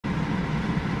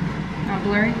of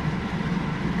blurry?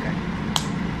 Okay.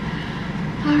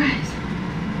 Alright.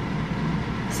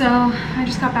 So, I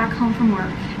just got back home from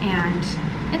work, and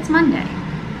it's Monday.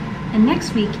 And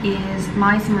next week is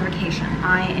my summer vacation.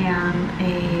 I am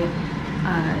a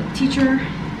teacher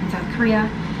in South Korea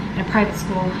in a private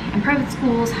school, and private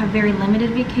schools have very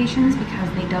limited vacations because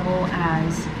they double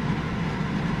as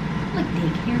like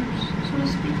daycares, so to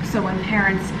speak. So when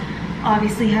parents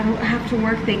obviously have to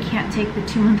work, they can't take the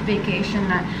 2-month vacation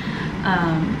that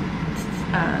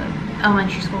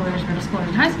elementary schoolers, middle schoolers,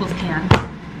 and high schools can.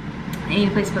 They need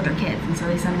a place to put their kids, and so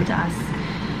they send them to us.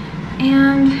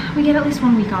 And we get at least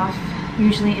 1 week off,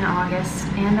 usually in August,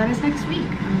 and that is next week.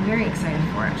 I'm very excited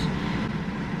for it.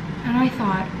 And I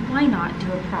thought, why not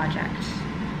do a project?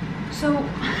 So,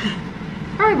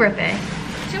 for my birthday,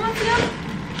 2 months ago,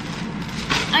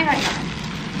 I got yarn.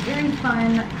 Very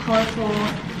fun, colorful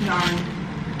yarn,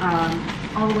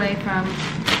 all the way from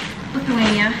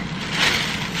Lithuania,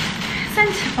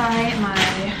 sent by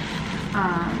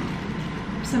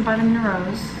them in a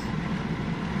rose.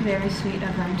 Very sweet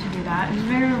of them to do that. It was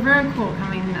very, very cool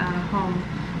coming home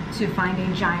to find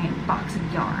a giant box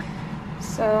of yarn.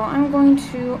 So I'm going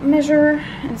to measure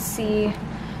and see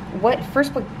what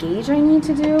gauge I need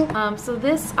to do. So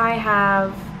this I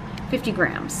have 50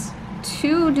 grams.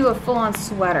 To do a full-on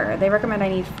sweater, they recommend I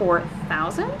need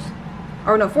 4,000?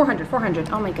 Or no, 400.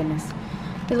 Oh my goodness.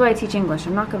 This is why I teach English.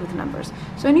 I'm not good with numbers.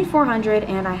 So I need 400,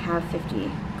 and I have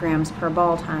 50 grams per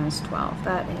ball times 12.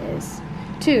 That is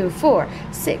 2, 4,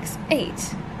 6,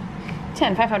 8,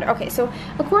 10, 500. Okay, so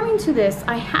according to this,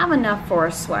 I have enough for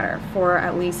a sweater, for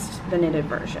at least the knitted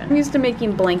version. I'm used to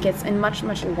making blankets in much,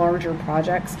 much larger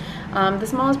projects. The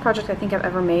smallest project I think I've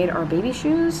ever made are baby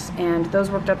shoes, and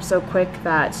those worked up so quick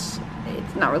that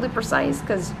it's not really precise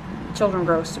because children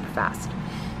grow super fast.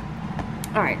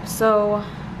 All right, so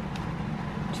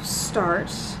to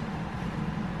start,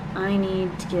 I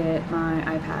need to get my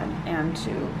iPad and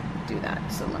to do that.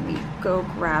 So let me go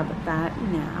grab that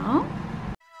now.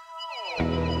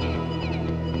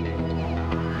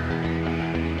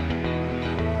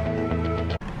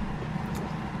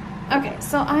 Okay,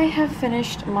 so I have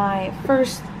finished my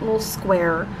first little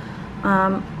square.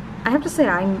 I have to say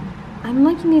I'm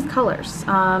liking these colors.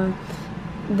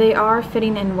 They are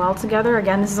fitting in well together.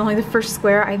 Again, this is only the first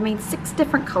square. I've made 6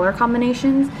 different color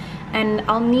combinations, and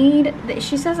I'll need,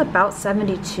 she says about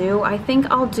 72. I think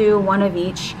I'll do one of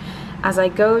each as I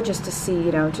go, just to see,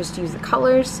 you know, just use the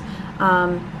colors.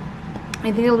 I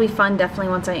think it'll be fun definitely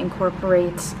once I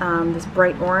incorporate this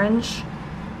bright orange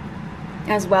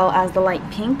as well as the light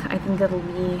pink. I think it'll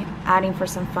be adding for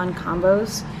some fun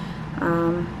combos.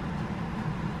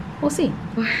 We'll see.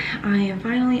 I am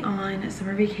finally on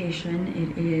summer vacation.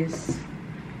 It is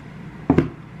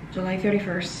July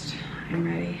 31st. I'm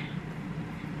ready.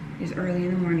 It's early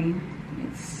in the morning.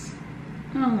 It's,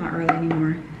 well, not early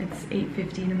anymore. It's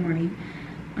 8:50 in the morning.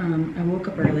 I woke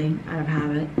up early out of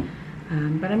habit,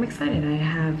 but I'm excited. I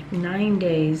have 9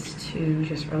 days to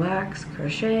just relax,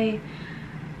 crochet,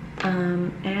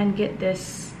 and get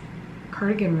this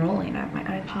cardigan rolling. I have my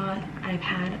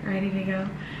iPad ready to go.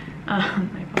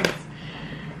 My pause.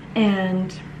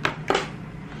 And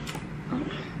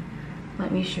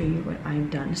let me show you what I've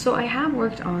done. So I have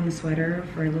worked on the sweater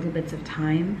for little bits of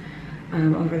time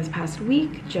over this past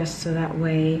week, just so that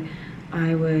way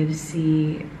I would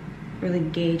really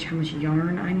gauge how much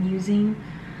yarn I'm using.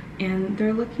 And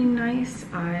they're looking nice.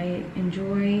 I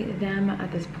enjoy them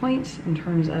at this point in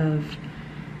terms of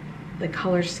the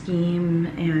color scheme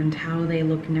and how they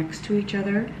look next to each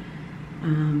other.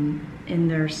 In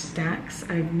their stacks,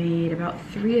 I've made about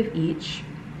 3 of each.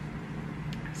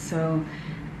 So,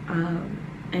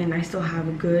 and I still have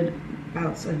a good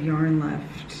bouts of yarn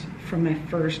left from my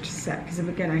first set, because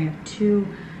again, I have 2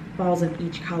 balls of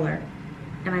each color,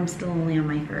 and I'm still only on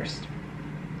my first.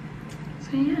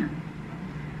 So yeah,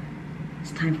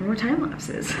 it's time for more time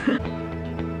lapses.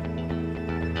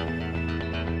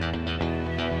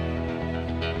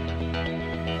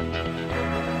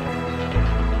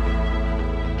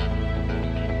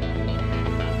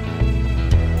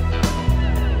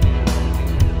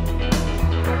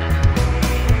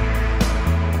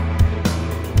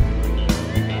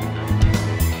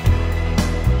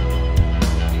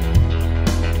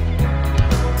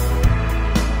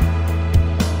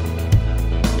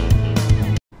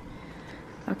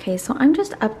 Okay, so I'm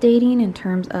just updating in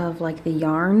terms of like the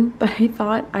yarn that I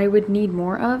thought I would need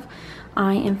more of.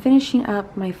 I am finishing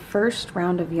up my first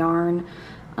round of yarn.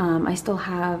 I still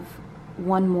have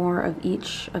 1 more of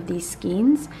each of these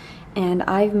skeins, and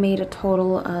I've made a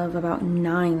total of about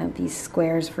 9 of these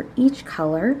squares for each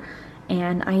color.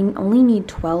 and I only need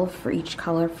 12 for each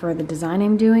color for the design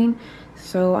I'm doing.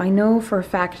 So I know for a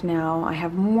fact now I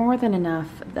have more than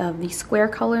enough of these square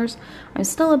colors. I'm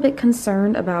still a bit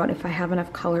concerned about if I have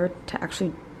enough color to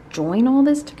actually join all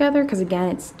this together, because again,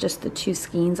 it's just the two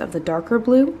skeins of the darker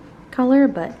blue color,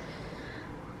 but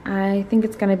I think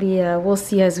it's gonna be a we'll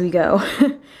see as we go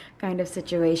kind of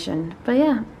situation. But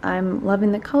yeah, I'm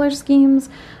loving the color schemes.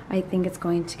 I think it's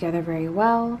going together very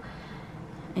well,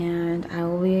 and I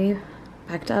will be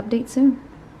back to update soon.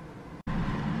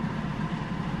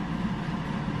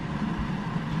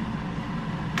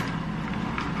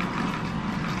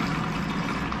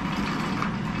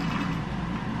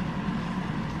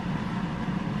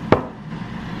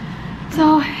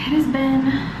 So it has been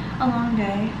a long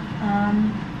day.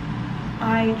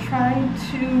 I tried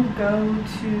to go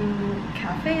to a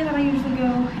cafe that I usually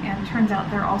go, and turns out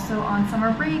they're also on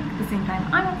summer break at the same time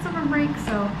I'm on summer break,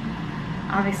 so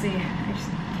obviously I just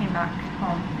came back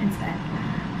home instead.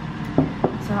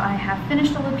 So I have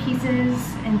finished all the pieces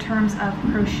in terms of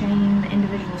crocheting the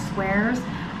individual squares.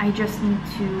 I just need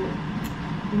to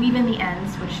weave in the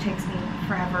ends, which takes me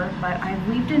forever, but I've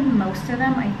weaved in most of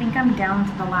them. I think I'm down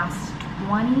to the last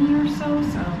 20 or so,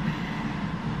 so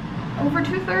over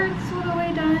 2/3 of the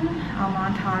way done. I'll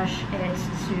montage it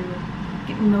to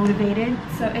get me motivated.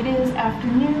 So it is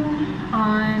afternoon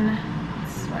on,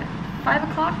 it's what, 5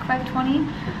 o'clock, 5:20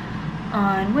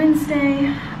 on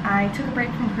Wednesday. I took a break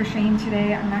from crocheting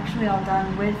today. I'm actually all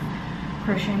done with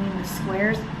crocheting the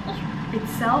squares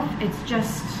itself. It's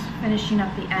just finishing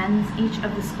up the ends. Each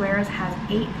of the squares has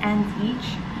 8 ends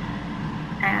each,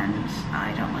 and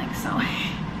I don't like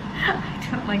sewing. I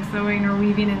don't like sewing or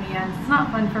weaving in the ends. It's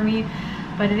not fun for me,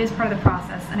 but it is part of the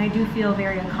process, and I do feel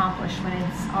very accomplished when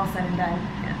it's all said and done.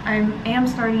 I am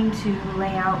starting to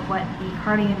lay out what the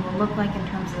cardigan will look like in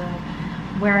terms of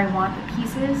where I want the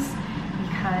pieces,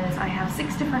 because I have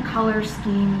 6 different color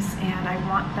schemes and I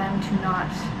want them to not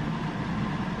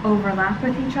overlap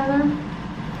with each other,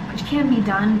 which can be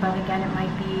done, but again, it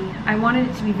might be, I wanted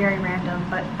it to be very random,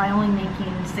 but by only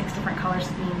making 6 different color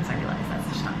schemes, I realized that's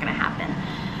just not gonna happen.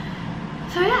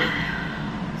 So yeah,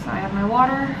 so I have my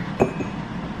water,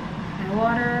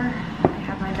 I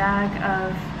have my bag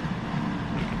of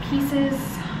pieces,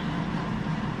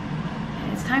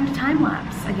 and it's time to time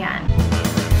lapse again.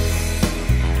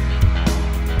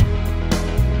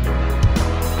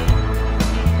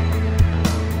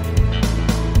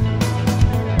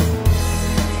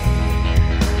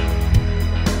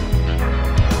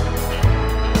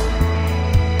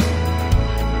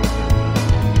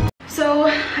 So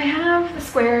I have the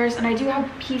squares, and I do have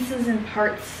pieces and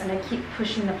parts, and I keep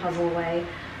pushing the puzzle away.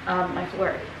 My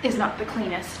floor is not the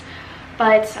cleanest,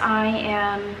 but I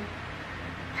am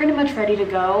pretty much ready to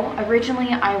go.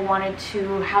 Originally, I wanted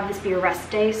to have this be a rest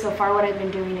day. So far, what I've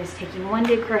been doing is taking 1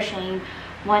 day crocheting,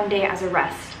 1 day as a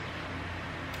rest.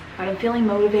 But I'm feeling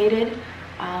motivated.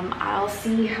 I'll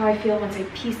see how I feel once I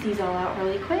piece these all out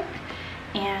really quick,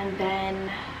 and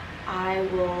then I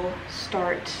will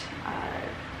start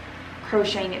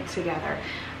crocheting it together.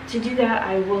 To do that,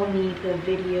 I will need the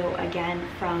video again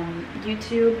from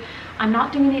YouTube. I'm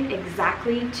not doing it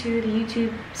exactly to the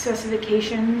YouTube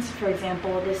specifications. For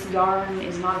example, this yarn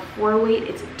is not a 4 weight,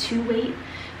 it's a 2 weight.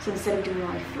 So instead of doing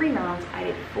only 3 rounds, I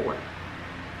did 4.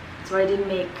 So I did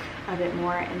make a bit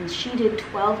more, and she did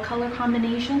 12 color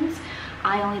combinations.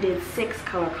 I only did 6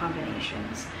 color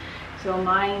combinations. So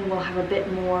mine will have a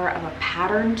bit more of a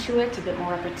pattern to it, a bit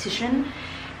more repetition,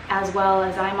 as well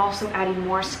as I'm also adding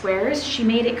more squares. She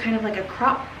made it kind of like a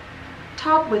crop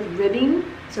top with ribbing,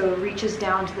 so it reaches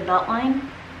down to the belt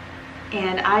line.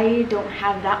 And I don't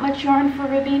have that much yarn for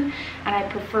ribbing, and I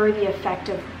prefer the effect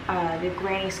of the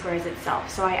granny squares itself.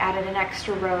 So I added an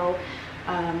extra row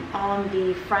on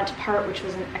the front part, which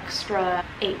was an extra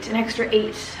 8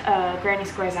 granny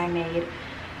squares I made.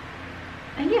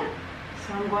 And yeah,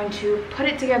 so I'm going to put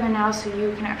it together now so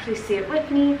you can actually see it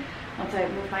with me. Once I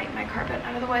move my carpet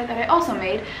out of the way that I also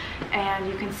made, and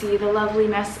you can see the lovely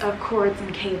mess of cords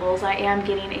and cables. I am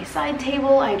getting a side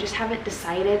table. I just haven't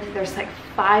decided. There's like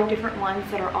 5 different ones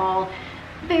that are all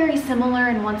very similar,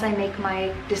 and once I make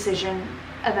my decision,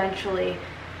 eventually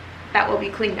that will be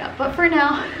cleaned up. But for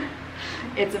now,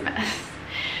 it's a mess.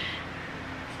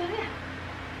 So yeah,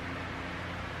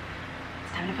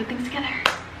 it's time to put things together.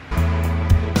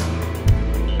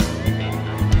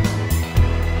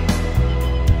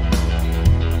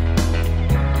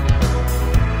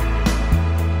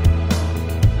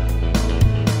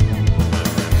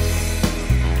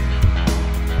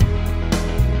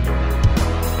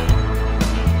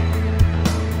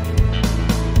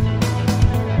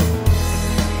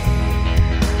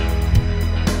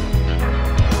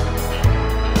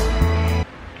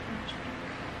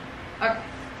 Okay,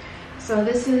 so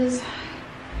this is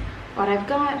what I've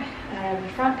got. I have the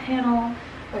front panel,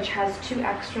 which has 2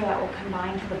 extra that will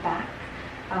combine to the back,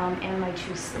 and my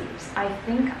 2 sleeves. I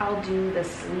think I'll do the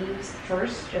sleeves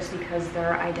first, just because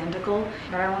they're identical,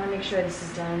 but I want to make sure this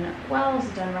is done well, this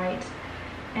is done right,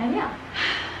 and yeah,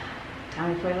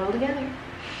 time to put it all together.